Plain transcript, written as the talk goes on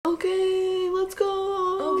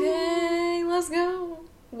let's go.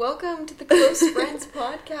 Welcome to the Close Friends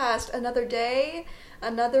podcast. Another day,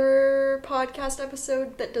 another podcast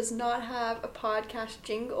episode that does not have a podcast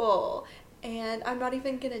jingle. And I'm not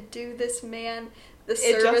even going to do this man the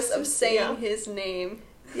service of saying his name.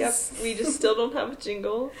 Yep, we just still don't have a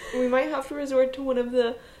jingle. We might have to resort to one of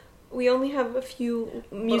the... We only have a few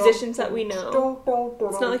musicians that we know.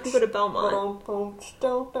 It's not like we go to Belmont.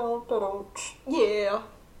 Yeah.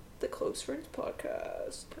 The Close Friends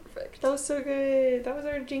podcast. Perfect. That was so good. That was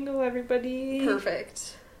our jingle, everybody.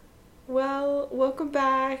 Perfect. Well, welcome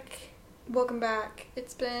back. Welcome back.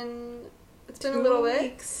 It's been a little bit.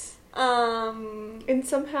 Weeks. And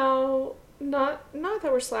somehow, not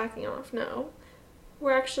that we're slacking off, no.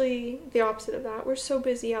 We're actually the opposite of that. We're so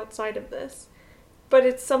busy outside of this. But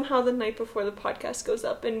it's somehow the night before the podcast goes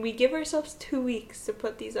up, and we give ourselves 2 weeks to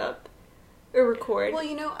put these up or record.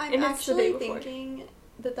 Well, I'm actually thinking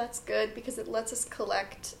that that's good because it lets us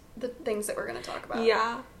collect the things that we're going to talk about.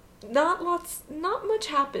 Yeah. Not much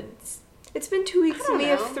happens. It's been 2 weeks and we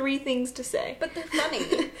have 3 things to say. But they're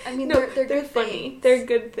funny. I mean, no, they're good funny. Things. They're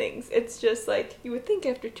good things. It's just like, you would think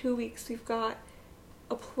after 2 weeks we've got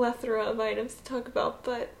a plethora of items to talk about,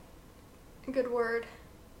 but... Good word.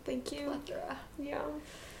 Thank you. Plethora. Yeah.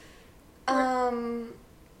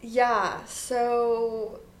 Yeah,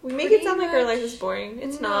 so... We make it sound like our life is boring.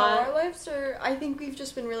 It's not. Our lives are... I think we've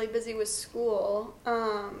just been really busy with school.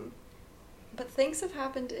 But things have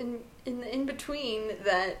happened in between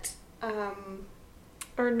that...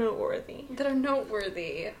 are noteworthy. That are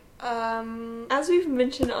noteworthy. As we've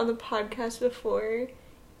mentioned on the podcast before,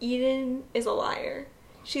 Eden is a liar.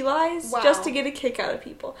 She lies just to get a kick out of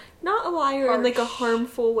people. Not a liar in, like, a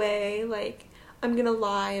harmful way, like, I'm gonna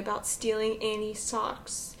lie about stealing Annie's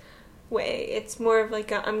socks way. It's more of,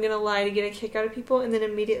 like, I'm gonna lie to get a kick out of people, and then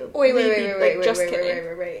immediately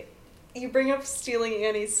Wait. You bring up stealing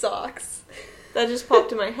Annie's socks. That just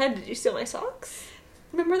popped in my head. Did you steal my socks?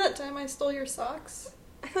 Remember that time I stole your socks?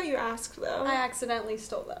 I thought you asked, though. I accidentally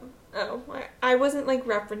stole them. Oh, I wasn't, like,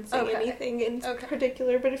 referencing anything in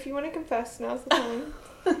particular, but if you want to confess, now's the time.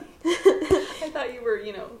 I thought you were,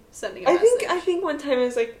 sending a message. I think one time I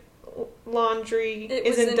was like, laundry it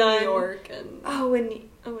isn't was in done. New York, and in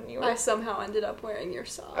New York. I somehow ended up wearing your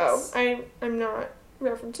socks. Oh, I'm not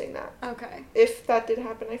referencing that. Okay. If that did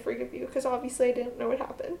happen, I forgive you, because obviously I didn't know what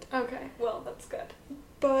happened. Okay, well, that's good.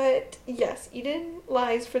 But, yes, Eden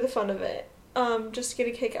lies for the fun of it, just to get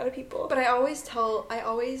a kick out of people. But I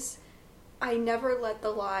never let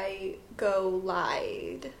the lie go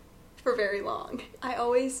lied for very long. I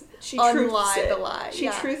always unlie the lie. She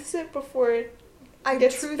truths it before it I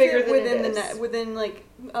gets truth bigger it than within it is. within like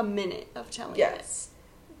a minute of telling it. Yes.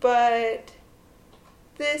 But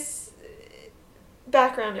this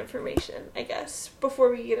background information, I guess, before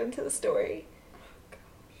we get into the story. Oh,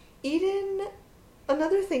 Eden,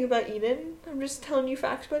 another thing about Eden, I'm just telling you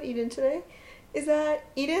facts about Eden today, is that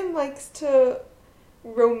Eden likes to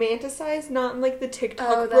romanticize, not in like the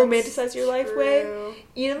TikTok romanticize your life way.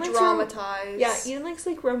 Eden likes dramatize. Eden likes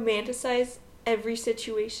like romanticize every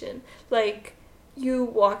situation. Like you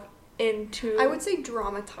walk into... I would say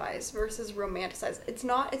dramatize versus romanticize.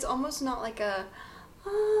 It's almost not like a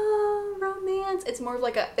romance. It's more of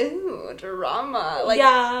like a drama. Like,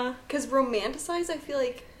 yeah. Because romanticize, I feel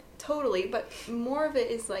like totally, but more of it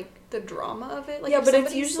is like the drama of it. Like, if but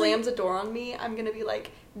somebody slams a door on me, I'm gonna be like,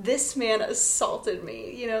 this man assaulted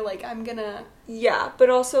me. Like I'm gonna... Yeah, but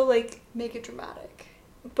also like... Make it dramatic.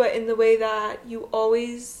 But in the way that you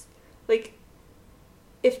always, like,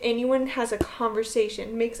 if anyone has a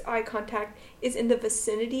conversation, makes eye contact, is in the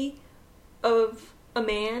vicinity of a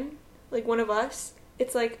man, like one of us,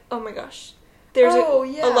 it's like, oh my gosh, there's a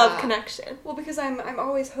love connection. Well, because I'm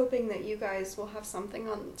always hoping that you guys will have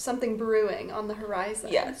something brewing on the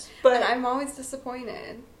horizon. Yes, but... And I'm always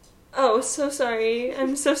disappointed. Oh, so sorry.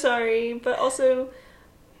 I'm so sorry. But also,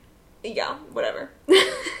 yeah, whatever.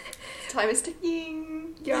 Time is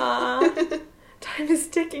ticking. Yeah. Time is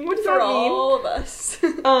ticking. What does that mean? For all of us.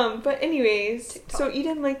 But anyways, TikTok. So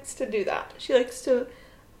Eden likes to do that. She likes to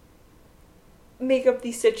make up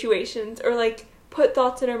these situations or like put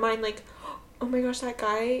thoughts in her mind like, oh my gosh, that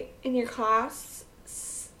guy in your class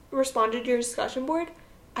responded to your discussion board.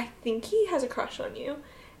 I think he has a crush on you.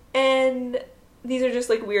 And these are just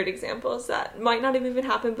like weird examples that might not have even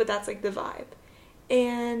happened, but that's like the vibe.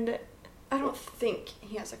 And I don't think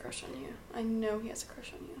he has a crush on you. I know he has a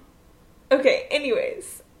crush on you. Okay,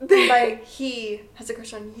 anyways. By he has a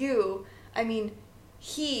crush on you, I mean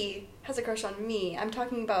he has a crush on me. I'm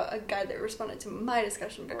talking about a guy that responded to my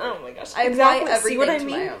discussion board. Oh my gosh. I apply everything to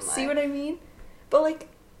my own life. See what I mean? But like,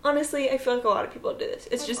 honestly, I feel like a lot of people do this.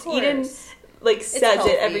 It's just Eden like, says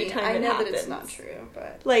it every time I it know happens. that it's not true,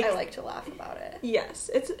 but Like, I like to laugh about it. Yes,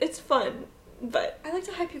 it's fun, but... I like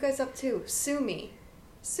to hype you guys up, too. Sue me.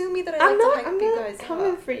 Sue me that I'm to hype you guys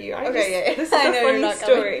coming up. for you. Okay, This is I a know funny you're not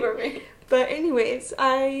story. coming for me. But anyways,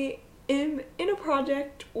 I am in a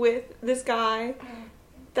project with this guy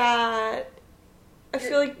that I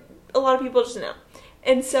feel like a lot of people just know.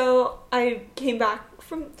 And so I came back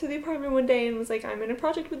to the apartment one day and was like, I'm in a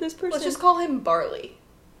project with this person. Let's just call him Barley.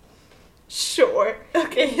 Sure.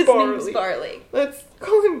 Okay, his Barley. name's Barley. Let's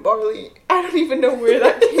call him Barley. I don't even know where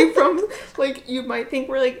that came from. Like, you might think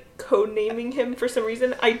we're, like, code-naming him for some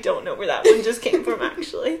reason. I don't know where that one just came from,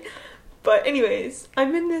 actually. But anyways,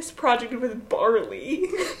 I'm in this project with Barley.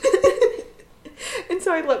 And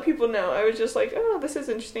so I let people know. I was just like, oh, this is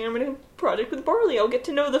interesting. I'm in a project with Barley. I'll get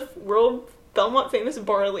to know the world Belmont famous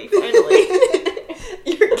Barley, finally.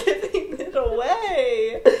 You're giving it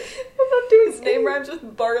away. I'm not doing His name rhymes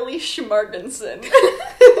with Barley Schmargensen.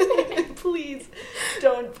 Please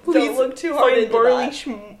don't look too hard into Barley that.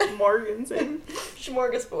 Schmargensen.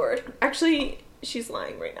 Smorgasbord. Actually, she's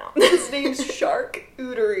lying right now. His name's Shark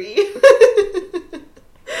Ootery.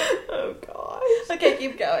 Oh gosh. Okay,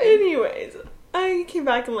 keep going. Anyways, I came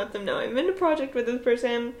back and let them know I'm in a project with this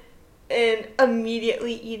person, and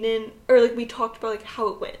immediately we talked about, like, how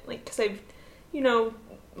it went. Like, because I've,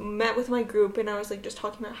 met with my group, and I was, like, just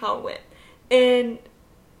talking about how it went. And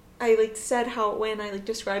I, like, said how it went. I, like,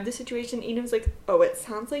 described the situation. Eden was like, oh, it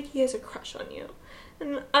sounds like he has a crush on you.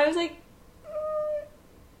 And I was like,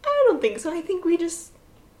 I don't think so. I think we just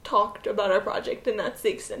talked about our project, and that's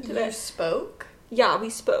the extent of it. You spoke? Yeah, we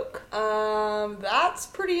spoke. That's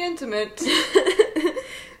pretty intimate.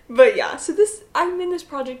 But yeah, so I'm in this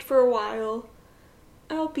project for a while.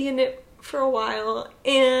 I'll be in it for a while.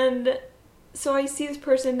 And so I see this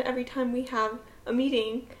person every time we have a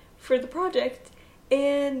meeting for the project.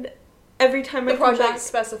 And every time I come back...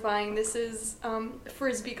 specifying this is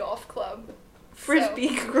Frisbee Golf Club.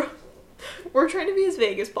 Frisbee Golf. We're trying to be as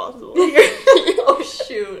vague as possible. Oh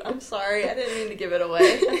shoot, I'm sorry. I didn't mean to give it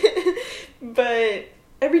away. But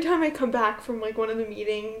every time I come back from, like, one of the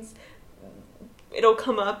meetings, it'll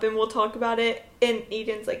come up and we'll talk about it, and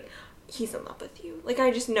Eden's like, he's in love with you. Like,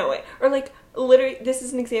 I just know it. Or, like, literally, this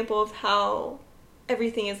is an example of how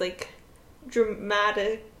everything is, like,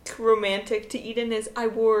 dramatic, romantic to Eden. Is I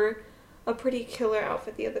wore a pretty killer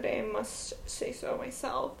outfit the other day, I must say so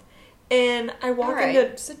myself. And I walk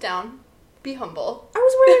into... Sit down. Be humble. I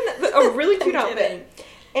was wearing a really cute outfit.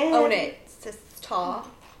 And own it, sister.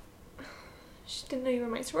 She didn't know you were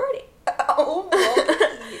my sorority. Oh, well,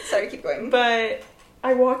 sorry, keep going. But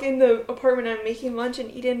I walk in the apartment, I'm making lunch, and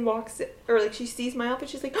Eden she sees my outfit,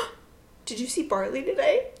 she's like, oh, did you see Barley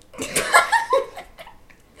today? The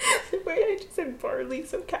way I just said Barley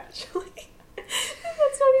so casually.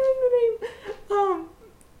 That's not even the name.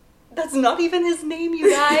 That's not even his name,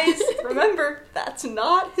 you guys. Remember, that's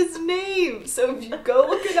not his name. So if you go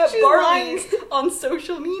look it up, Barley on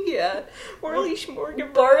social media. Barley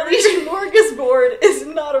Schmorgasbord. Barley Schmorgasbord is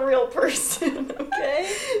not a real person,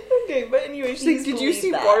 okay? Okay, but anyway, she's like, did you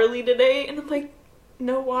see Barley today? And I'm like,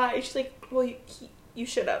 no, why? She's like, well, you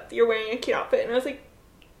shut up. You're wearing a cute outfit. And I was like,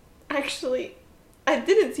 actually, I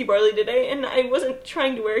didn't see Barley today, and I wasn't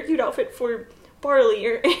trying to wear a cute outfit for Barley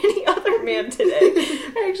or any other man today.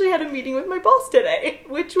 I actually had a meeting with my boss today,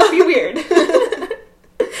 which would be weird.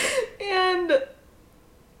 And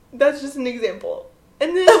that's just an example.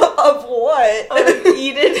 And then of what? Of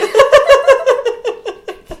Eden.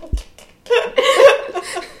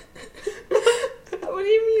 What do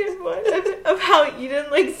you mean of what? Of how Eden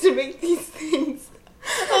likes to make these things.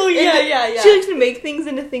 Oh yeah. She likes to make things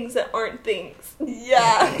into things that aren't things.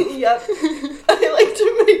 Yeah. Yep. I like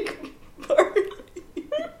to make Barley.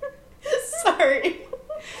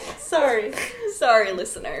 Sorry,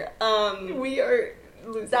 listener. We are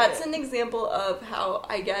losing That's it. an example of how,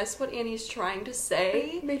 I guess, what Annie's trying to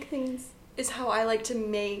say Make things is how I like to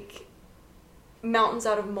make mountains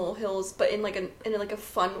out of molehills, but in a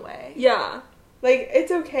fun way. Yeah. Like,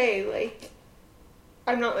 it's okay. Like,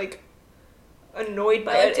 I'm not, like, annoyed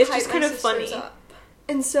by it. It's just kind of funny.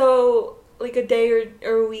 And so, like, a day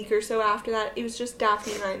or a week or so after that, it was just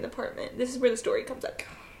Daphne and I in the apartment. This is where the story comes up.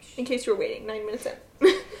 In case you were waiting, 9 minutes in.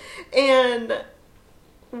 And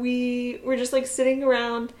we were just, like, sitting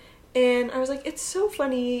around, and I was like, it's so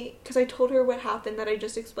funny, because I told her what happened that I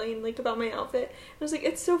just explained, like, about my outfit. I was like,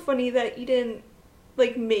 it's so funny that Eden,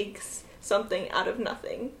 like, makes something out of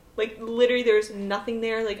nothing. Like, literally, there's nothing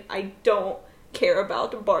there. Like, I don't care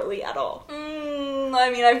about Barley at all. I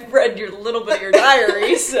mean, I've read your little bit of your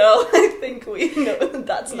diary, so I think we know that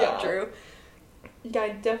that's not true. Yeah, I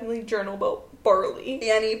definitely journal about Barley.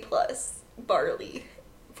 Annie plus. barley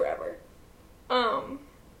forever.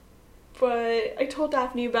 But I told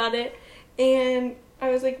Daphne about it, and I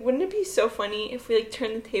was like, wouldn't it be so funny if we, like,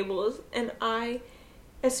 turned the tables, and I,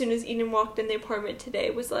 as soon as Eden walked in the apartment today,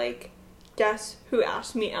 was like, guess who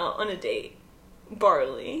asked me out on a date?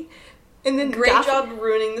 Barley. And then Great job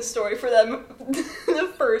ruining the story for them.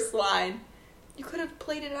 The first line. You could have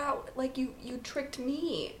played it out like you tricked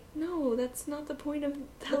me. No, that's not the point of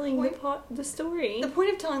telling the story. The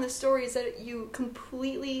point of telling the story is that you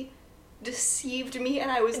completely deceived me,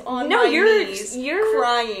 and I was on my knees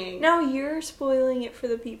crying. No, you're spoiling it for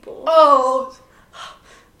the people. Oh.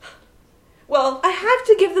 Well, I have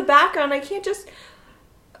to give the background. I can't just...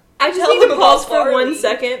 I just need to pause for 1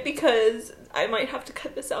 second because I might have to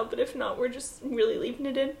cut this out, but if not, we're just really leaving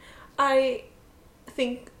it in. I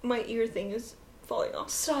think my ear thing is falling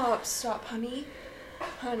off. Stop, honey.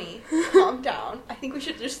 Honey, calm down. I think we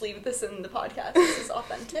should just leave this in the podcast. This is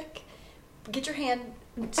authentic. Get your hand.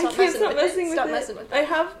 Stop messing with it. I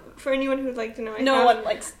have, for anyone who would like to know, no one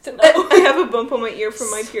likes to know. I have a bump on my ear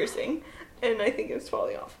from my piercing, and I think it's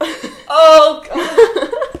falling off. Oh,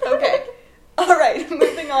 God. Okay. Alright,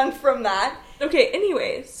 moving on from that. Okay,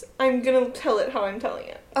 anyways, I'm gonna tell it how I'm telling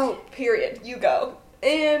it. Oh, period. You go.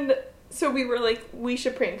 And so we were like, we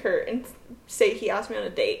should prank her and say he asked me on a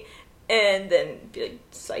date, and then be like,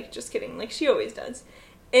 psych, just kidding, like she always does.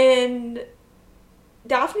 And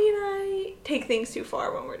Daphne and I take things too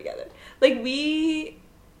far when we're together. Like, we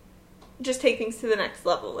just take things to the next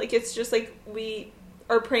level. Like, it's just like,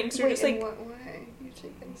 our pranks are just like... in what way? You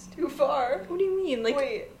take things too far? What do you mean? Like,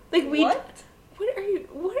 wait, like we... What? What are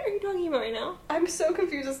you talking about right now? I'm so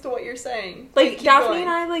confused as to what you're saying. Like, Daphne and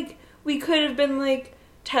I, like, we could have been, like,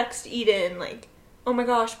 text Eden, like, oh my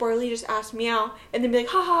gosh, Barley just asked me out, and then be like,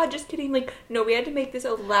 haha, just kidding. Like, no, we had to make this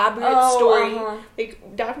elaborate story.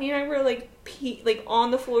 Like, Daphne and I were, like, on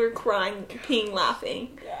the floor crying, peeing,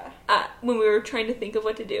 laughing. Yeah. When we were trying to think of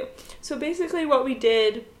what to do. So basically what we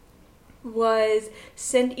did was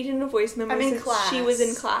send Eden a voice memo. I'm in class. She was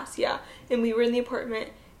in class, yeah. And we were in the apartment,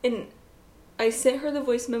 and I sent her the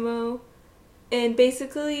voice memo, and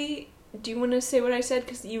basically, do you want to say what I said?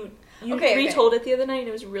 Because you retold it the other night, and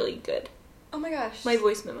it was really good. Oh my gosh. My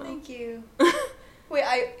voice memo. Thank you. Wait,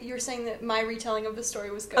 you were saying that my retelling of the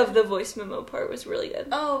story was good? Of the voice memo part was really good.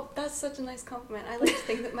 Oh, that's such a nice compliment. I like to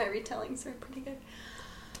think that my retellings are pretty good.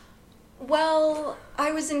 Well,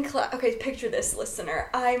 I was in class. Okay, picture this,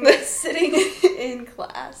 listener. I'm sitting in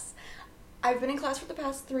class. I've been in class for the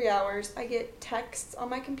past 3 hours. I get texts on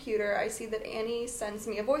my computer. I see that Annie sends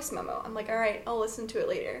me a voice memo. I'm like, all right, I'll listen to it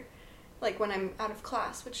later. Like, when I'm out of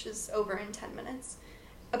class, which is over in 10 minutes.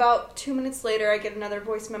 About 2 minutes later, I get another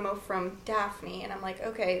voice memo from Daphne, and I'm like,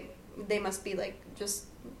 okay, they must be, like, just,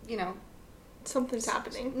 you know... Something's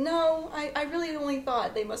happening. No, I really only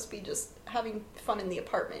thought they must be just having fun in the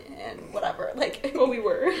apartment and whatever. Like, well, we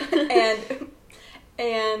were.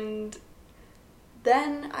 and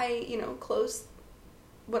then I, close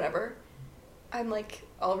whatever. I'm like,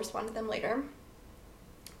 I'll respond to them later.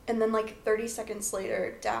 And then, like, 30 seconds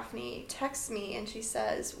later, Daphne texts me, and she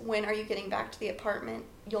says, when are you getting back to the apartment?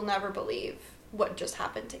 You'll never believe what just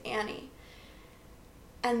happened to Annie.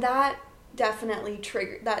 And that definitely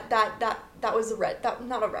triggered, that was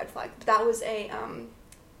not a red flag, but that was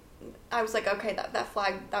I was like, okay, that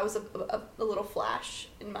flag, that was a little flash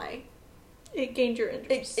in my... It gained your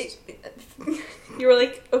interest. You were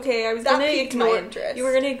like, okay, I was going to ignore... my interest. You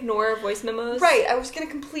were going to ignore voice memos? Right, I was going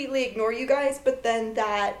to completely ignore you guys, but then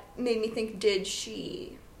that made me think, is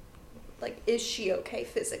she okay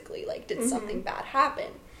physically? Like, did something bad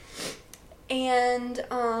happen? And,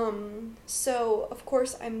 so, of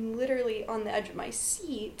course, I'm literally on the edge of my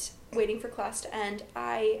seat, waiting for class to end.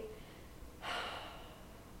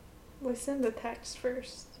 Listen to the text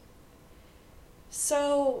first.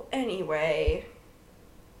 So, anyway,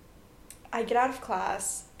 I get out of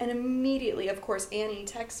class, and immediately, of course, Annie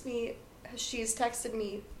texts me. She's texted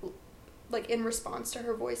me, like, in response to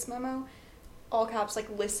her voice memo, all caps, like,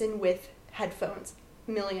 listen with headphones,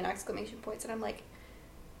 million exclamation points, and I'm like,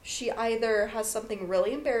 she either has something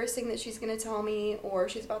really embarrassing that she's going to tell me, or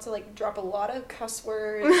she's about to, like, drop a lot of cuss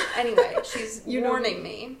words. Anyway, she's warning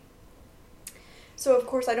me. So, of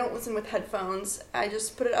course, I don't listen with headphones. I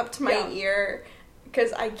just put it up to my ear,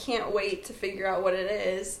 because I can't wait to figure out what it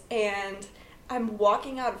is. And I'm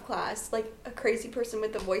walking out of class like a crazy person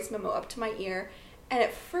with the voice memo up to my ear. And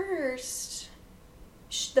at first,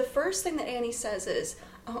 the first thing that Annie says is,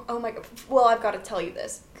 oh my god, well, I've got to tell you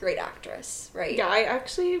this. Great actress, right? Yeah, I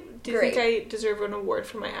actually do think I deserve an award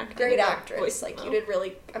for my acting. Great actress. Like, you did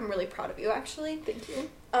really, I'm really proud of you, actually. Thank you.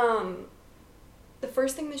 The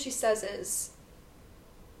first thing that she says is,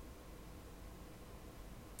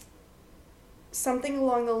 something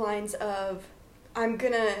along the lines of,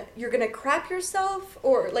 you're gonna crap yourself,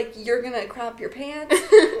 or like you're gonna crap your pants.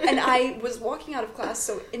 And I was walking out of class,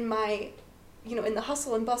 so in my, in the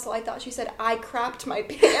hustle and bustle, I thought she said I crapped my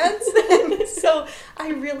pants. And so I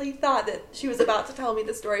really thought that she was about to tell me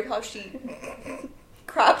the story of how she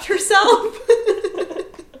crapped herself.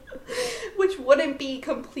 Which wouldn't be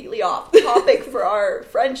completely off topic for our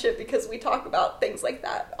friendship, because we talk about things like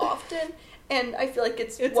that often. And I feel like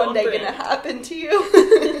it's one day going to happen to you,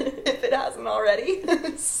 if it hasn't already.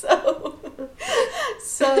 So,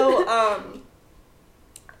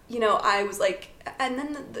 I was like, and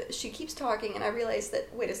then she keeps talking, and I realized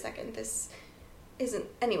that, wait a second, this isn't,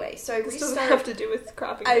 anyway, so I restart. This doesn't have to do with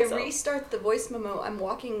cropping myself. I restart the voice memo. I'm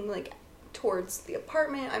walking, like, towards the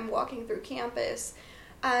apartment. I'm walking through campus.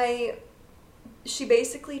 She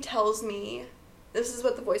basically tells me, this is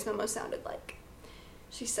what the voice memo sounded like.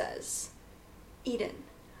 She says, Eden,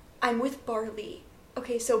 I'm with Barley.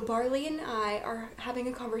 Okay, so Barley and I are having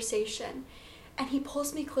a conversation, and he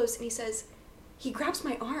pulls me close, and he grabs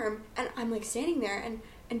my arm, and I'm, like, standing there,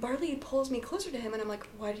 and Barley pulls me closer to him, and I'm like,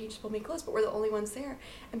 why did he just pull me close? But we're the only ones there.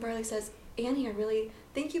 And Barley says, Annie, I really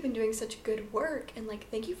think you've been doing such good work, and, like,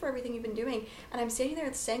 thank you for everything you've been doing. And I'm standing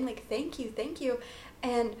there saying, like, thank you.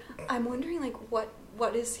 And I'm wondering, like, what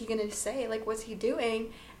is he gonna say? Like, what's he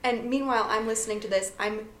doing? And meanwhile, I'm listening to this.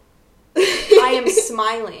 I am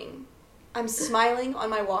smiling. I'm smiling on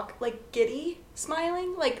my walk, like, giddy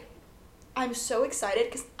smiling. Like, I'm so excited,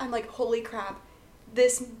 because I'm like, holy crap,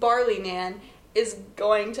 this Barley man is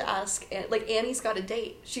going to ask, like, Annie's got a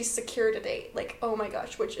date. She's secured a date. Like, oh my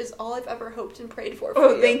gosh, which is all I've ever hoped and prayed for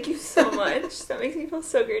you. Thank you so much. That makes me feel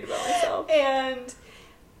so great about myself. And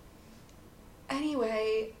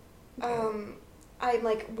anyway, I'm,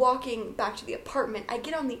 like, walking back to the apartment. I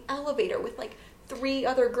get on the elevator with, like, 3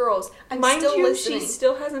 other girls. I'm still listening. She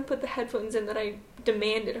still hasn't put the headphones in that I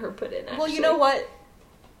demanded her put in, actually. Well, you know what?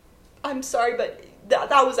 I'm sorry, but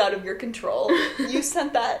that was out of your control. You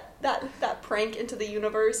sent that prank into the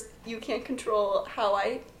universe. You can't control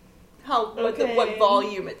what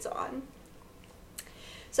volume it's on.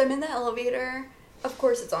 So I'm in the elevator. Of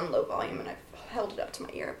course, it's on low volume, and I've held it up to my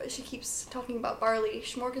ear, but she keeps talking about Barley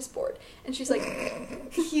smorgasbord, and she's like,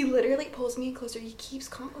 he literally pulls me closer. He keeps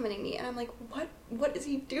complimenting me, and I'm like, what is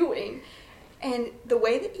he doing? And the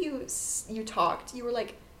way that you talked, you were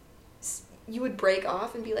like, you would break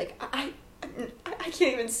off and be like, I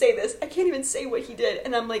can't even say this. I can't even say what he did.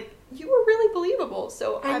 And I'm like, you were really believable,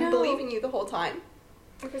 so I'm believing you the whole time.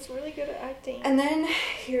 I was really good at acting. And then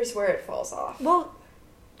here's where it falls off. Well,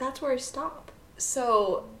 that's where I stop.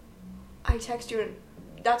 So I text you, and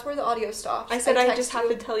that's where the audio stops. I said I just have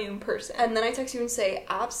to tell you in person. And then I text you and say,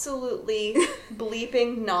 absolutely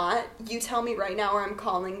bleeping not. You tell me right now where I'm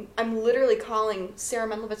calling. I'm literally calling Sarah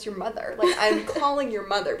Menlovitz your mother. Like, I'm calling your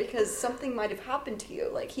mother because something might have happened to you.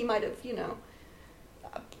 Like, he might have,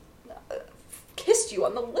 kissed you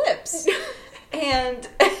on the lips. And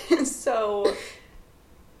so,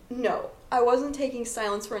 no, I wasn't taking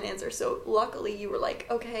silence for an answer. So luckily you were like,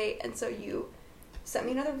 okay. And so you sent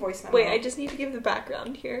me another voice memo. Wait, I just need to give the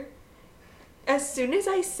background here. As soon as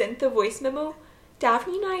I sent the voice memo,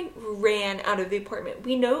 Daphne and I ran out of the apartment.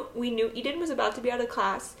 We knew Eden was about to be out of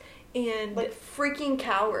class, and like freaking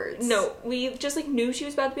cowards. No, we just like knew she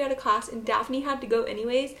was about to be out of class, and Daphne had to go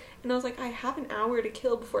anyways. And I was like, I have an hour to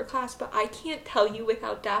kill before class, but I can't tell you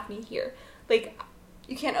without Daphne here. Like,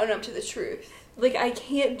 you can't own up to the truth. Like, I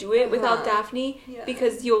can't do it without Daphne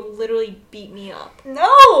because you'll literally beat me up. No,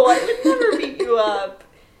 I would never beat you up.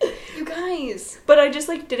 You guys. But I just,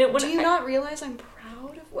 like, didn't want to... Do you not realize I'm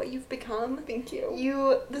proud of what you've become? Thank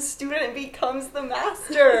you. The student becomes the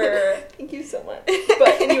master. Thank you so much.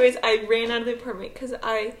 But anyways, I ran out of the apartment because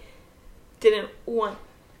I didn't want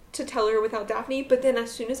to tell her without Daphne. But then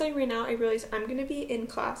as soon as I ran out, I realized I'm going to be in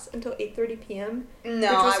class until 8:30 p.m. No, which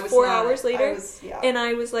was I was 4 not. hours later. And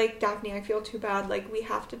I was like, Daphne, I feel too bad. Like, we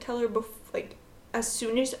have to tell her as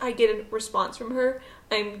soon as I get a response from her,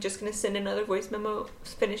 I'm just going to send another voice memo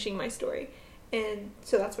finishing my story. And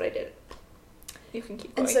so that's what I did. You can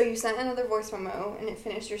keep going. And so you sent another voice memo, and it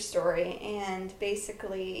finished your story, and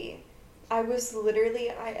basically, I was literally,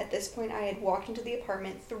 at this point, I had walked into the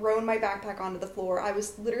apartment, thrown my backpack onto the floor. I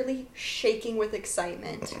was literally shaking with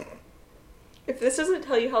excitement. If this doesn't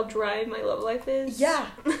tell you how dry my love life is. Yeah.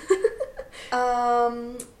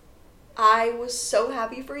 I was so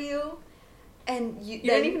happy for you. And you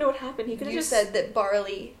didn't even know what happened. He could have just said that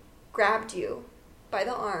Barley grabbed you by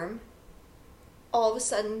the arm. All of a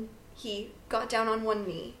sudden, he got down on one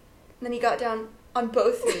knee. And then he got down on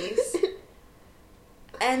both knees.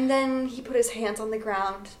 And then he put his hands on the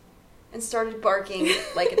ground and started barking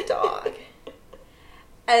like a dog.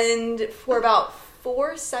 And for about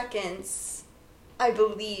 4 seconds, I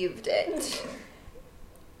believed it.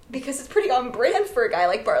 Because it's pretty on brand for a guy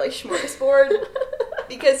like Barley Smorgasbord.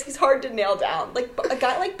 Because he's hard to nail down. Like, a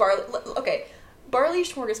guy like Barley... Okay, Barley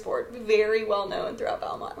Smorgasbord, very well known throughout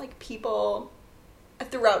Belmont. Like, people...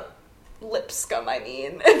 Throughout Lipscomb, I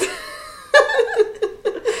mean.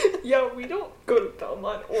 Yeah, we don't go to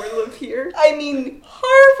Belmont or live here. I mean,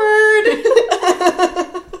 Harvard!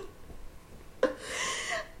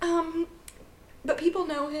 But people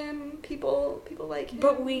know him. People like him.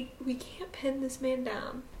 But we can't pin this man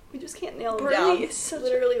down. We just can't nail him Barley down. is such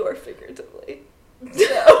literally or figuratively.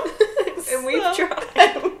 So, and we've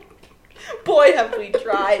tried. Boy, have we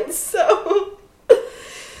tried. So,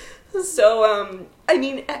 I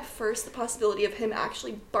mean, at first, the possibility of him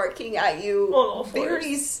actually barking at you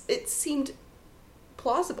it seemed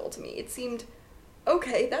plausible to me. It seemed,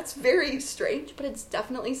 okay, that's very strange, but it's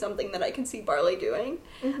definitely something that I can see Barley doing.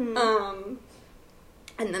 Mm-hmm.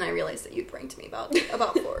 And then I realized that you'd bring to me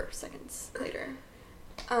about 4 seconds later.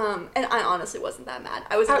 And I honestly wasn't that mad.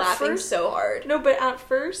 I was laughing so hard. No, but at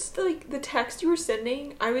first, like, the text you were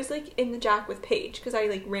sending, I was, like, in the Jack with Paige, because I,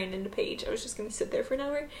 like, ran into Paige. I was just gonna sit there for an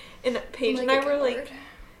hour, and Paige and I were,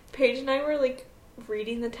 like,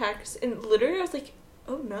 reading the text, and literally I was like,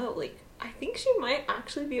 oh no, like, I think she might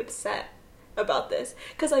actually be upset about this.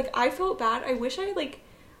 Because, like, I felt bad. I wish I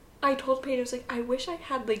told Paige, I was like, I wish I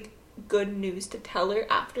had, like, good news to tell her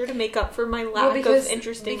after to make up for my lack of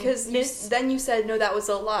interesting. Because then you said, no, that was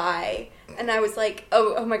a lie. And I was like,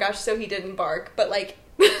 oh my gosh, so he didn't bark. But, like,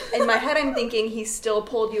 in my head I'm thinking he still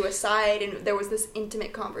pulled you aside and there was this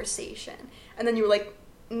intimate conversation. And then you were like,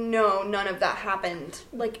 no, none of that happened.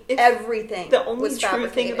 Like, everything the only was true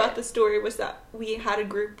fabricated. thing about the story was that we had a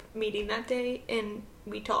group meeting that day and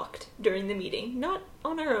we talked during the meeting, not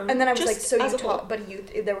on our own. And then I was like, so you talked, but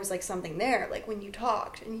there was like something there, like when you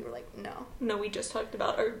talked, and you were like, no, we just talked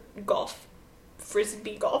about our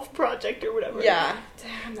frisbee golf project or whatever. Yeah,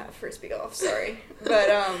 damn that frisbee golf. Sorry, but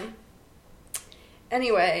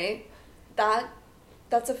anyway, that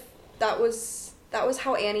was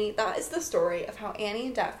how Annie. That is the story of how Annie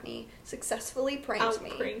and Daphne successfully pranked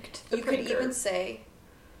me. You could even say,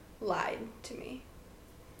 lied to me.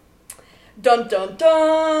 Dun dun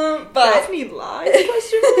dun. But Daphne lied?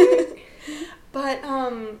 Question. But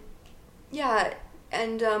yeah,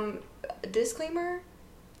 and disclaimer: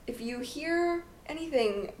 if you hear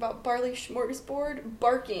anything about Barley Smorgasbord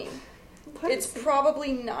barking, it's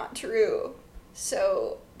probably not true.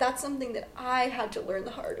 So that's something that I had to learn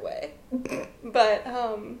the hard way. But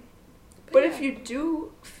yeah. If you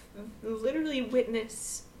do literally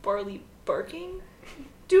witness Barley barking,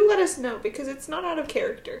 do let us know, because it's not out of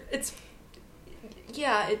character. It's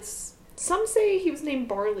some say he was named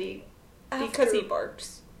Barley because he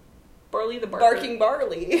barks. Barley the barker. Barking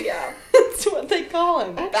Barley. Yeah. That's what they call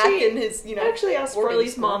him. Actually, back in his, I actually asked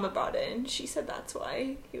Barley's school. mom about it, and she said that's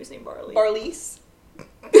why he was named Barley. Barley's?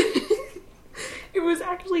 It was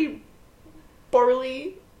actually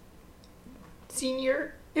Barley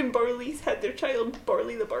Sr. and Barley's had their child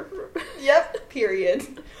Barley the Barker. Yep. Period.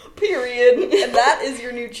 And that is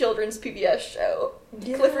your new children's PBS show.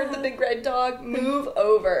 Yeah. Clifford the Big Red Dog, move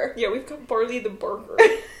over. Yeah, we've got Barley the Barker.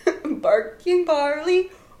 Barking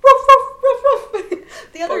Barley. Ruff, ruff, ruff, ruff.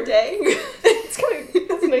 The other day. That's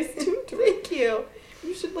a nice tune to it. Thank you.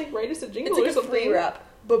 You should, like, write us a jingle or something. It's like a free rap.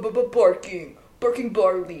 Barking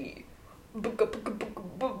Barley. Barking.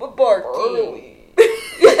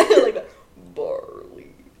 Like that.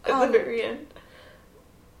 Barley. At the very end.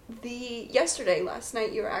 Last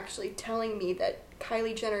night, you were actually telling me that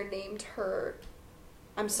Kylie Jenner named her,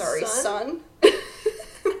 son?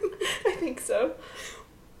 I think so.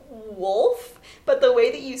 Wolf? But the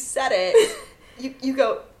way that you said it, you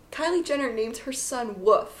go, Kylie Jenner named her son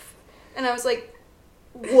Woof. And I was like,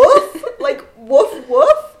 Woof? Like, woof,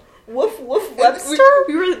 woof? Woof, woof, Webster?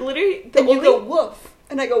 We were literally... You go, woof.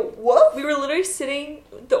 And I go, woof? We were literally sitting...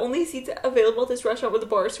 The only seats available at this restaurant were the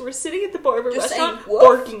bar. So we're sitting at the bar of a just restaurant saying,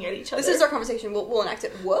 barking at each other. This is our conversation. We'll enact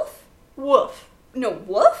it. Woof? Woof. No,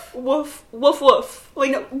 woof? Woof. Woof, woof.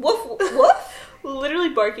 Like, no, woof, woof? Literally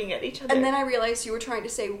barking at each other. And then I realized you were trying to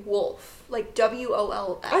say wolf. Like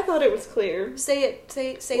WOLF. I thought it was clear. Say it.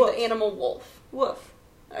 Say wolf. The animal wolf. Woof.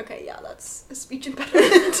 Okay, yeah, that's a speech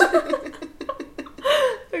impediment.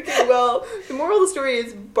 Okay, well, the moral of the story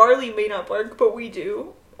is Barley may not bark, but we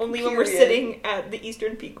do. Only when we're sitting at the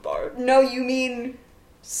Eastern Peak Bar. No, you mean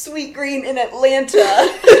Sweet Green in Atlanta.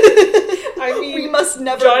 I mean, we must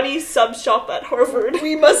never... Johnny's sub shop at Harvard.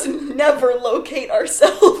 We must never locate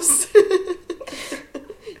ourselves.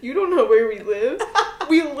 You don't know where we live.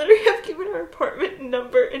 We literally have given our apartment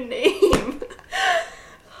number and name.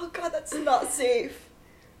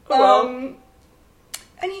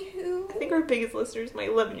 sisters, my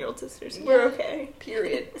 11-year-old sisters. Yeah. We're okay.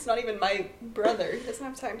 Period. It's not even my brother. He doesn't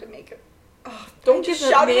have time to make it. Oh, Don't give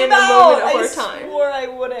that man a moment of our time. I swore I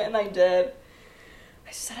wouldn't, and I did.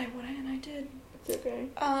 I said I wouldn't, and I did. It's okay.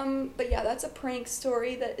 But yeah, that's a prank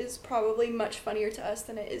story that is probably much funnier to us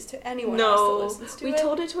than it is to anyone else that listens to it. We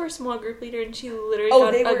told it to our small group leader, and she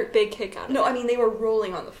literally got a big kick out of it. No, I mean, they were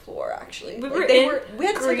rolling on the floor, actually. We had to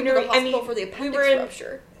take them to the hospital for the appendix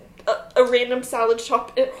rupture. A random salad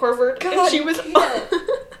shop at Harvard, God, and she was we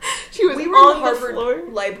were on in the Harvard floor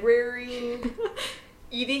library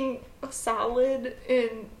eating a salad,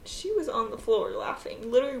 and she was on the floor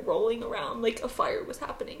laughing, literally rolling around like a fire was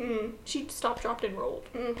happening. She stopped, dropped, and rolled.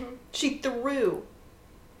 She threw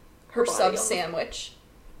her sub sandwich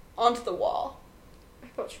onto the wall. I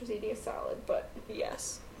thought she was eating a salad, but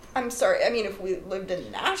yes. I'm sorry. I mean, if we lived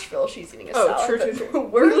in Nashville, she's eating a salad. True.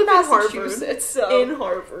 We're in Massachusetts, so in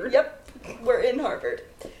Harvard. Yep, we're in Harvard.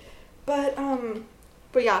 But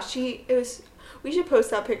yeah, we should post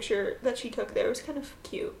that picture that she took there. It was kind of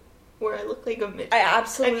cute, where I look like a midget.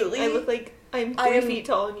 I look like I'm 3 feet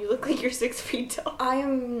tall, and you look like you're 6 feet tall. I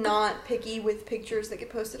am not picky with pictures that get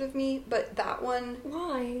posted of me, but that one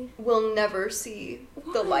will never see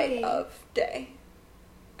the light of day.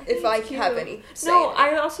 If I have any say. No,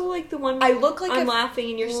 I also like the one I look like I'm laughing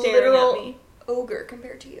and you're staring at me. Ogre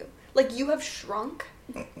compared to you. Like, you have shrunk.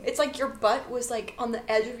 It's like your butt was like on the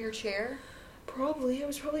edge of your chair. Probably. I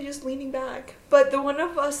was probably just leaning back. But the one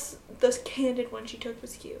of us, the candid one she took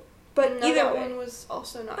was cute. But no, either that way, one was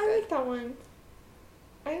also not good. I like that one.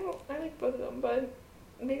 I like both of them, but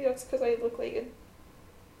maybe that's because I look like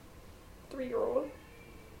a 3-year-old.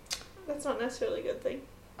 That's not necessarily a good thing.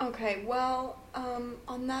 Okay, well,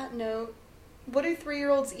 on that note, what do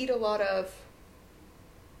 3-year-olds eat a lot of?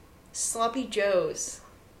 Sloppy Joes.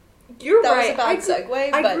 You're that right. That was a bad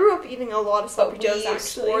segue. I grew up eating a lot of Sloppy Joes, actually.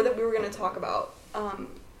 Swore that we were going to talk about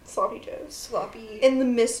Sloppy Joes. Sloppy. In the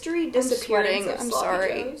mystery disappearance of I'm Sloppy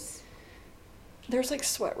sorry. Joes. There's like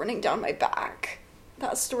sweat running down my back.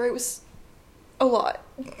 That story was a lot.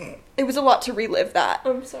 It was a lot to relive that.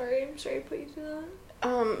 I'm sorry I put you through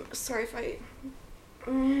that. Sorry if I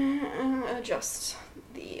adjust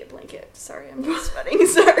the blanket. Sorry, I'm sweating.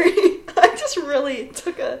 Sorry. I just really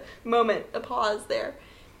took a pause there.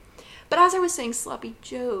 But as I was saying, Sloppy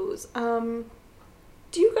Joes, do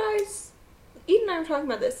you guys, Eden and I were talking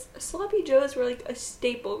about this, Sloppy Joes were like a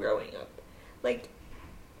staple growing up. Like,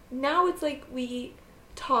 now it's like we eat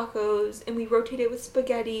tacos and we rotate it with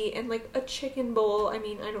spaghetti and like a chicken bowl. I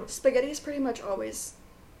mean, spaghetti is pretty much always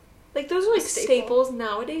like those are like staples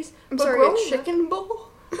nowadays. I'm sorry, a chicken bowl?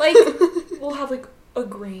 Like, we'll have like a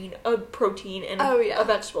grain, a protein, and a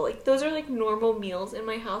vegetable. Like, those are like normal meals in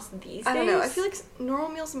my house these days. I don't know. I feel like normal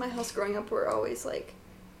meals in my house growing up were always like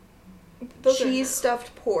cheese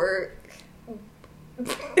stuffed pork.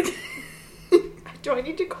 Do I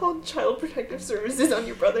need to call Child Protective Services on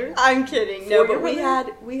your brother? I'm kidding. No, but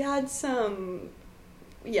we had some.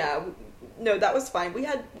 Yeah, no, that was fine. We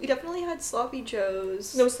definitely had Sloppy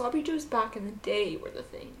Joes. No, Sloppy Joes back in the day were the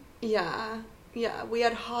thing. Yeah, we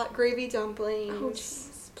had hot gravy dumplings. Oh,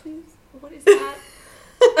 jeez, please, what is that?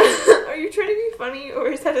 Are you trying to be funny, or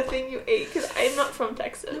is that a thing you ate? Because I'm not from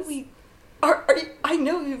Texas. No, are you, I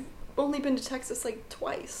know you've only been to Texas like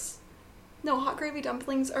twice. No, hot gravy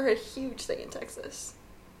dumplings are a huge thing in Texas.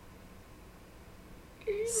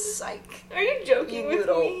 Psych. Are you joking with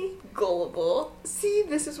me? Gullible. See,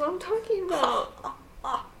 this is what I'm talking about.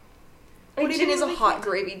 What even is a hot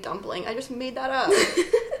gravy dumpling? I just made that up.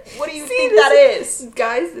 What do you think that is?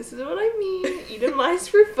 Guys, this is what I mean. Eden lies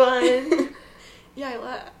for fun. Yeah, I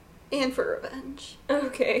laugh. And for revenge.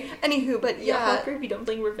 Okay. Anywho, but yeah. Hot gravy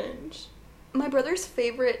dumpling revenge. My brother's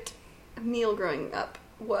favorite meal growing up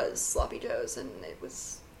was Sloppy Joes, and it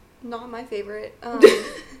was not my favorite. I'll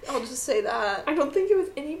just say that. I don't think it was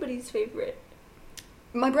anybody's favorite.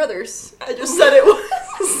 My brother's. I just said it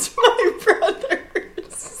was my brother's.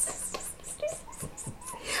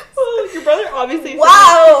 Well, your brother obviously.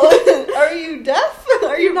 Wow! Are you deaf?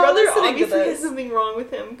 Are you not listening to this? Your brother obviously has something wrong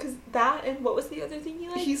with him, because that and what was the other thing he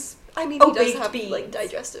liked? He does have like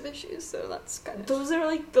digestive issues, so that's kind of. Those are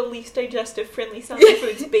like the least digestive friendly sounding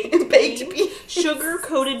foods. Baked beans, sugar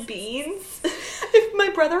coated beans. If my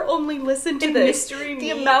brother only listened to this,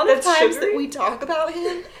 the amount of times that we talk about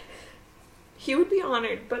him, he would be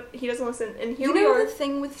honored. But he doesn't listen. And here we are. The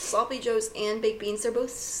thing with Sloppy Joes and baked beans, they're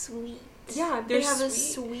both sweet. Yeah, they have a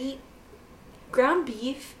sweet. Ground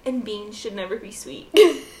beef and beans should never be sweet.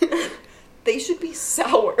 They should be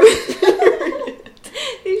sour.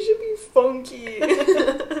 They should be funky.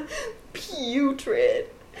 Putrid.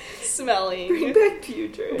 Smelling. Bring back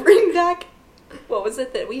putrid. Bring back... What was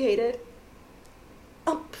it that we hated?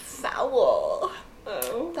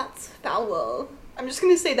 bowel. I'm just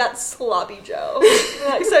gonna say that's sloppy Joe.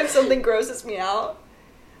 Next time something grosses me out.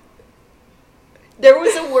 There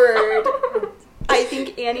was a word. I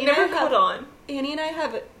think Annie and I have. Annie and I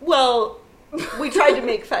have. Well, we tried to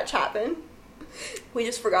make fetch happen. We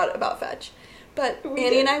just forgot about fetch. But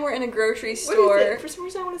Annie and I were in a grocery store. What is it? For some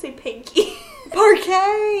reason, I want to say pinky.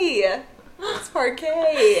 Parquet. It's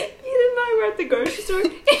parquet. Eden and I were at the grocery store.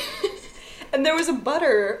 And there was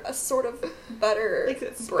a sort of butter like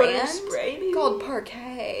this brand butter spray, maybe? Called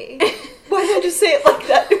Parquet. Why did I just say it like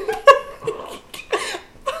that?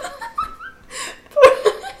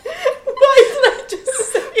 Why did I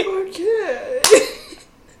just say Parquet?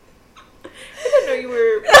 I didn't know you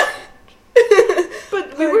were.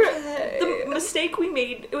 But we were. The mistake we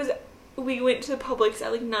made, we went to the Publix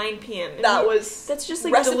at like 9 p.m. That's just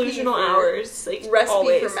like delusional hours. Like recipe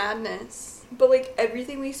always. for madness. But, like,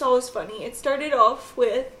 everything we saw was funny. It started off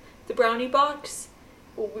with the brownie box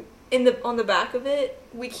on the back of it.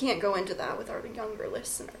 We can't go into that with our younger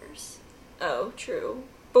listeners. Oh, true.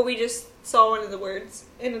 But we just saw one of the words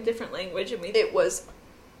in a different language, and It was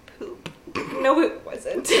poop. No, it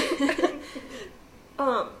wasn't.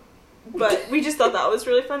 But we just thought that was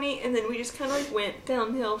really funny, and then we just kind of, like, went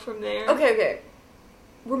downhill from there. Okay.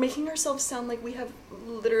 We're making ourselves sound like we have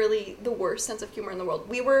literally the worst sense of humor in the world.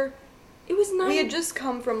 It was nice. We had just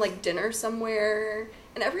come from, like, dinner somewhere,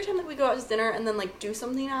 and every time that we go out to dinner and then, like, do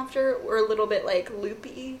something after, we're a little bit, like,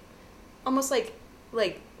 loopy. Almost like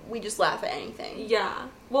we just laugh at anything. Yeah.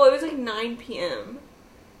 Well, it was, like, 9 p.m.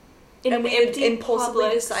 And we had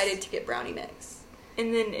impulsively decided to get brownie mix.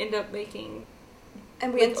 And then end up making,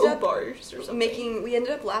 and we ended up bars or something. We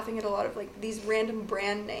ended up laughing at a lot of, like, these random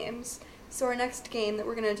brand names. So our next game that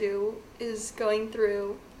we're gonna do is going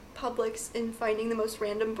through Publix and finding the most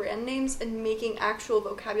random brand names and making actual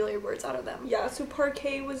vocabulary words out of them. Yeah, so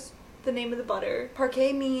Parquet was the name of the butter.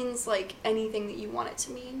 Parquet means, like, anything that you want it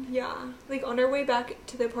to mean. Yeah. Like, on our way back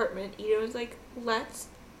to the apartment, Ida was like, let's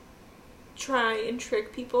try and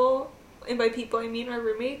trick people, and by people I mean our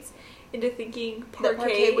roommates, into thinking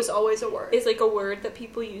parquet was always a word. Is, like, a word that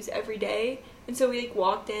people use every day. And so we, like,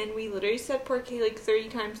 walked in, we literally said parquet, like, 30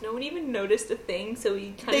 times. No one even noticed a thing, so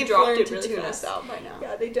we kind of dropped it really fast. They've learned to tune us out by now.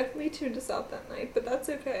 Yeah, they definitely tuned us out that night, but that's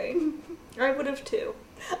okay. I would have, too.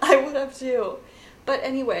 I would have, too. But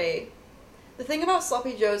anyway, the thing about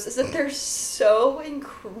Sloppy Joes is that they're so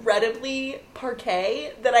incredibly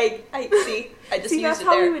parquet that I just See, used that's it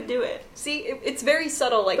how there. we would do it. See, it's very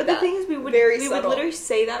subtle like but that. But the thing is, we would literally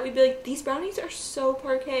say that. We'd be like, these brownies are so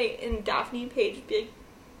parquet. And Daphne and Paige would be like,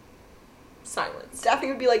 silence. Daphne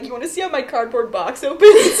would be like, you want to see how my cardboard box opens?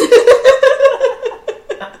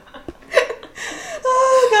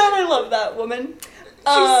 Oh, God, I love that woman.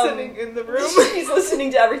 She's sitting in the room. She's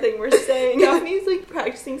listening to everything we're saying. Daphne's, like,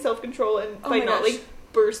 practicing self-control and by not, like,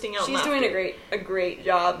 bursting out She's laughter. doing a great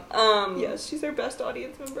job. Yes, she's our best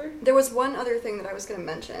audience member. There was one other thing that I was going to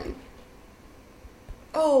mention.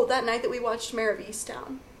 Oh, that night that we watched Mare of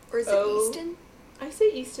Easttown. Or is it Easton? I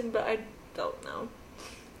say Easton, but I don't know.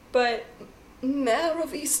 But Mare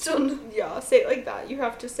of Easton. Yeah, say it like that. You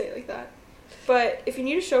have to say it like that. But if you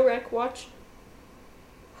need a show rec, watch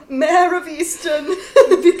Mare of Easton.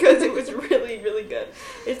 Because it was really, really good.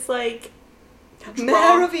 It's like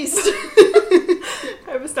Mare of Easton. I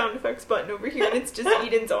have a sound effects button over here and it's just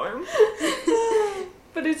Eden's arm.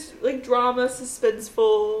 But it's like drama,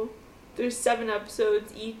 suspenseful. There's 7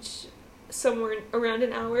 episodes, each somewhere around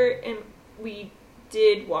an hour, and we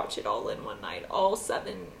did watch it all in one night, all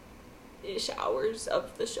 7-ish hours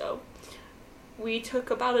of the show. We took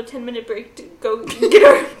about a 10-minute break to go get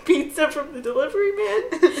our pizza from the delivery man,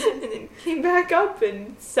 and then came back up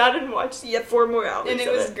and sat and watched 4 more hours. And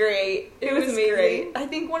it was great. It was amazing. Great. I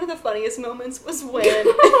think one of the funniest moments was when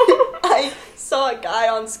I saw a guy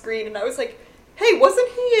on screen and I was like, hey, wasn't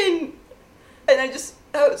he in... And I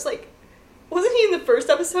was like, wasn't he in the first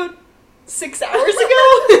episode 6 hours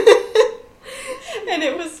ago? And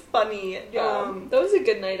it was funny. Yeah, that was a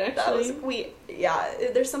good night, actually.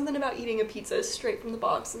 There's something about eating a pizza straight from the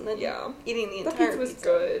box and then eating the entire pizza. Was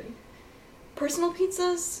good. Personal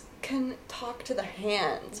pizzas can talk to the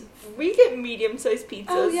hand. We get medium-sized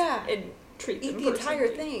pizzas and treat them Eat the entire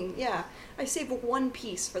thing, yeah. I save 1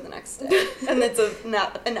 piece for the next day. And it's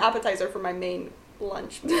an appetizer for my main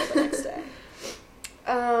lunch meal the next day.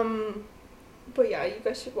 But yeah, you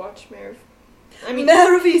guys should watch Mare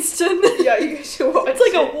of Easton. Yeah, you guys should watch it. It's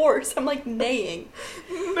like a horse. I'm like neighing.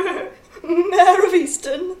 Mare of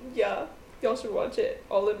Easton. Yeah, y'all should watch it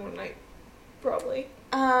all in one night. Probably.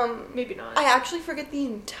 Maybe not. I actually forget the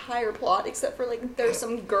entire plot except for, like, there's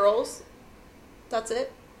some girls. That's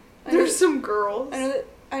it. There's some girls. I know that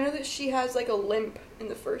I know that she has, like, a limp in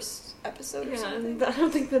the first episode or something. I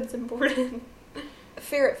don't think that's important.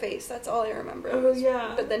 Ferret face, that's all I remember. Oh,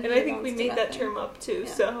 yeah. But then and I think we made that term up, too,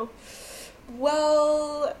 yeah. so...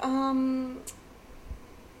 Well,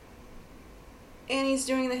 Annie's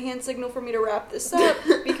doing the hand signal for me to wrap this up,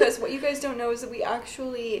 because what you guys don't know is that we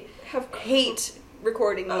actually hate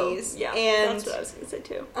recording these. Yeah, and that's what I was going to say,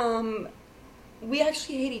 too. We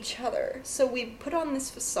actually hate each other, so we put on this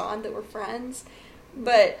facade that we're friends,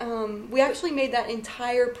 but we actually made that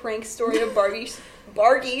entire prank story of Bargy.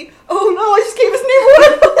 Oh no, I just gave his name away.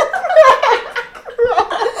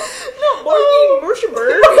 Not Bargy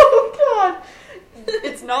Mershberg. Oh god.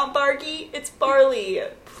 It's not Bargy, it's Barley.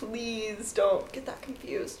 Please don't get that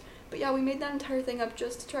confused. But yeah, we made that entire thing up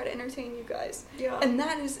just to try to entertain you guys. Yeah. And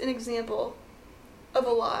that is an example of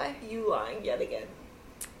a lie. You lying yet again.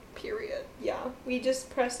 Period. Yeah, we just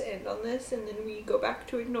press end on this, and then we go back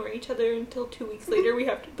to ignoring each other until 2 weeks later we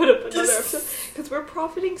have to put up another episode. Because we're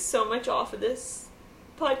profiting so much off of this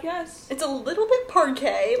podcast. It's a little bit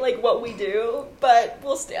parquet, like what we do, but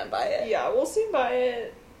we'll stand by it. Yeah, we'll stand by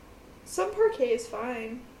it. Some parquet is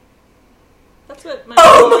fine. That's what my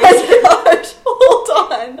gosh,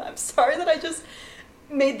 hold on. I'm sorry that I just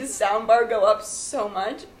made the soundbar go up so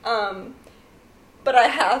much. But I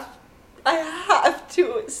have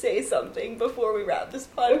to say something before we wrap this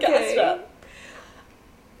podcast up.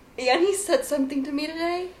 Annie said something to me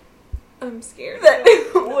today. I'm scared. That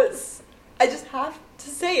was... I just have to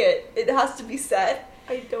say it. It has to be said.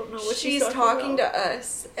 I don't know what she's talking to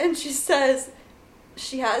us, and she says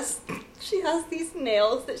she has these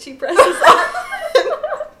nails that she presses on.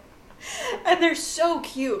 And they're so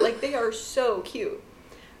cute. Like, they are so cute.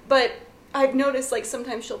 But I've noticed, like,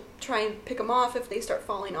 sometimes she'll try and pick them off if they start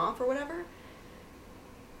falling off or whatever.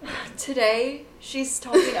 Today, she's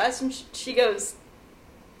talking to us, and she goes,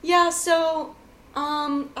 yeah, so,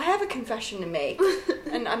 I have a confession to make.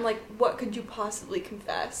 And I'm like, what could you possibly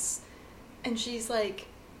confess? And she's like,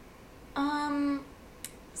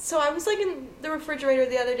 so I was, like, in the refrigerator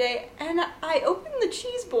the other day, and I opened the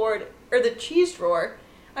cheese board, or the cheese drawer.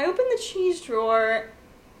 I opened the cheese drawer,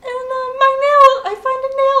 and I find a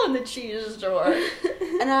nail in the cheese drawer.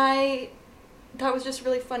 And that was just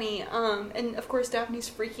really funny. And of course Daphne's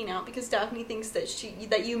freaking out because Daphne thinks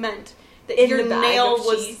that you meant that in your nail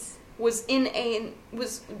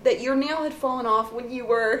that your nail had fallen off when you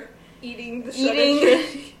were eating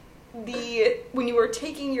when you were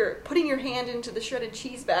putting your hand into the shredded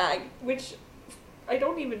cheese bag, which I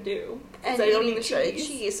don't even do, and eating the shredded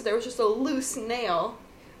cheese. So there was just a loose nail.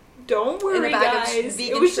 Don't worry, in a bag guys. Of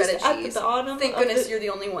vegan it was shredded just cheese. At the bottom. Thank goodness you're the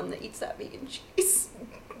only one that eats that vegan cheese.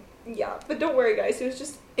 Yeah, but don't worry, guys. It was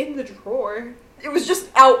just in the drawer. It was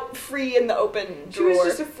just out free in the open drawer. She was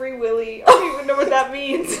just a free willy. I don't even know what that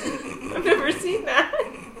means. I've never seen that.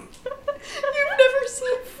 You've never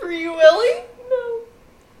seen Free Willy? No.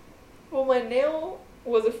 Well, my nail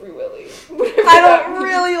was a free willy. I don't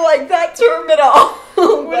really like that term at all.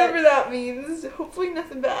 Whatever that means. Hopefully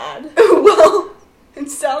nothing bad. Well, it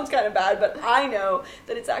sounds kind of bad, but I know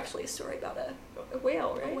that it's actually a story about a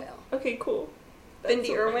whale, right? A whale. Okay, cool.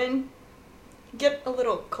 Bindi Irwin. Get a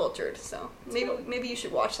little cultured, so maybe you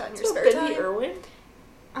should watch that in your spare time. Bindi Irwin?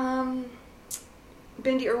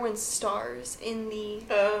 Bindi Irwin stars in the...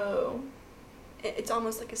 Oh. It's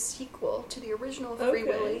almost like a sequel to the original Free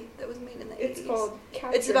Willy that was made in the 80s. It's called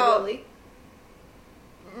Capture It's about... Willy.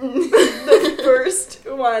 The first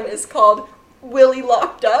one is called Willy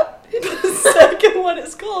Locked Up. The second one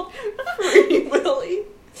is called Free Willy.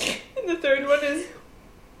 And the third one is...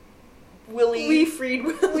 Willy... We Freed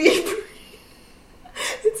Willy.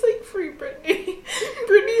 It's like Free Britney.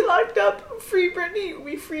 Britney locked up. Free Britney.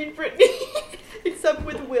 We freed Britney. Except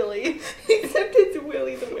with Willy. Except it's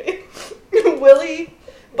Willy the Way. Willy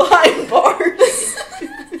behind bars.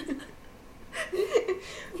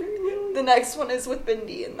 The next one is with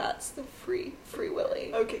Bindi, and that's the Free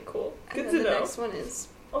Willy. Okay, cool. Good and to then know. The next one is...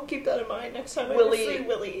 I'll keep that in mind next time Willy. I have a Free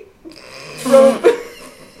Willy.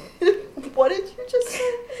 What did you just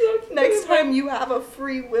say? Next time you have a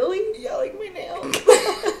Free Willy? Yeah, like my nail.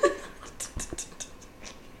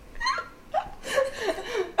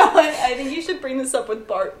 I think you should bring this up with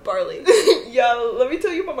Barley. Yeah, let me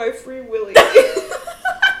tell you about my Free Willy. That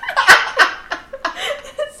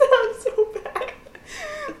sounds so bad.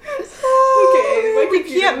 Okay, we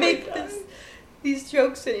can't make these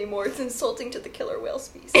jokes anymore. It's insulting to the killer whale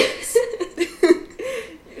species.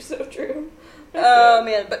 You're so true. Oh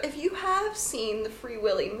man, but if you have seen the Free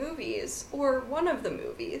Willy movies, or one of the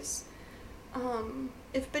movies,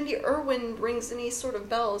 if Bindi Irwin rings any sort of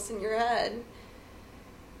bells in your head,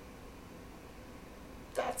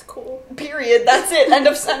 That's cool. Period. That's it. End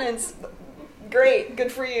of sentence. Great.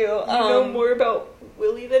 Good for you. You know more about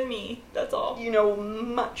Willy than me. That's all. You know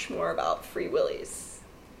much more about Free Willies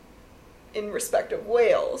in respect of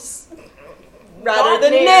whales rather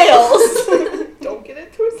than nails. Don't get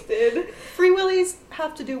it twisted. Free Willies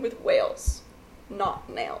have to do with whales, not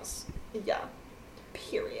nails. Yeah.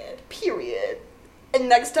 Period. And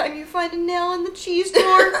next time you find a nail in the cheese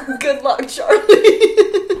drawer, good luck, Charlie.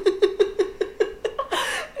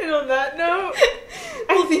 And on that note,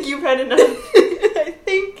 I think you've had enough. I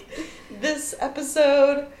think this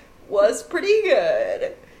episode was pretty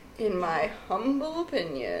good, in my humble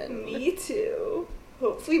opinion. Me too.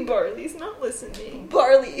 Hopefully Barley's not listening.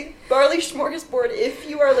 Barley Smorgasbord, if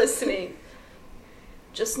you are listening,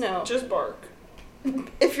 just know. Just bark.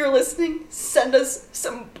 If you're listening, send us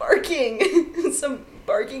some barking. Some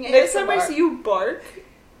barking ASMR. Next time I see you bark,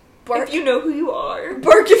 if you know who you are.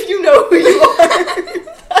 Bark if you know who you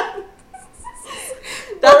are.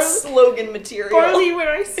 That's slogan material. Barley, when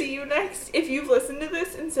I see you next, if you've listened to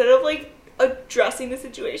this, instead of, like, addressing the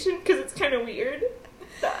situation, because it's kind of weird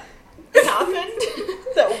that it happened.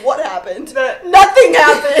 That what happened? That nothing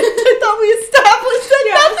happened. I thought we established that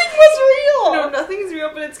nothing was real. No, nothing's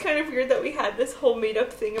real, but it's kind of weird that we had this whole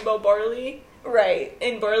made-up thing about Barley. Right.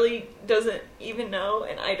 And Barley doesn't even know,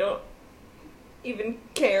 and I don't even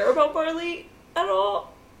care about Barley at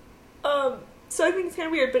all. So I think it's kind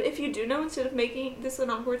of weird, but if you do know, instead of making this an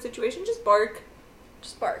awkward situation, just bark.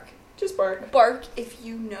 Just bark. Just bark. Bark if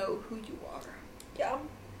you know who you are. Yeah.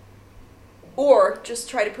 Or just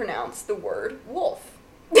try to pronounce the word wolf.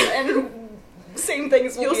 And same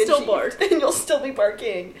things will be achieved. You'll still bark. And you'll still be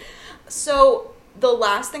barking. So, the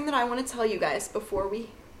last thing that I want to tell you guys before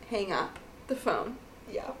we hang up the phone.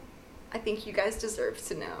 Yeah. I think you guys deserve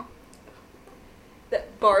to know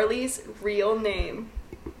that Barley's real name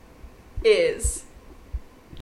is